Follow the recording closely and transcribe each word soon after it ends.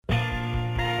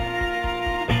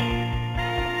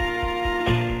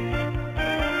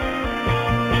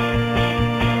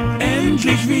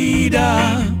endlich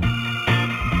wieder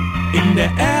in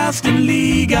der ersten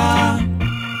Liga.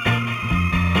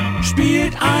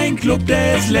 Spielt ein Club,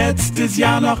 der ist letztes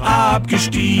Jahr noch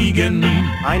abgestiegen.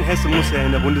 Ein Hesse muss ja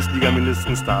in der Bundesliga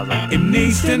mindestens da sein. Im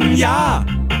nächsten Jahr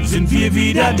sind wir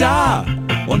wieder da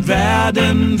und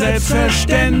werden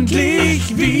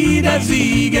selbstverständlich wieder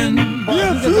siegen.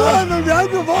 Wir führen und wir haben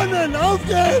gewonnen. Auf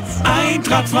geht's!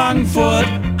 Eintracht Frankfurt,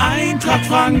 Eintracht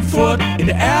Frankfurt. In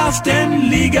der ersten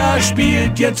Liga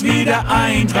spielt jetzt wieder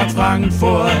Eintracht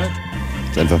Frankfurt.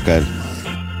 Ist einfach geil.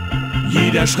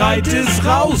 Jeder schreit es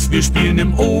raus, wir spielen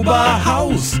im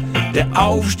Oberhaus. Der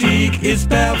Aufstieg ist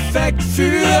perfekt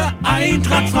für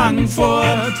Eintracht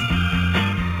Frankfurt.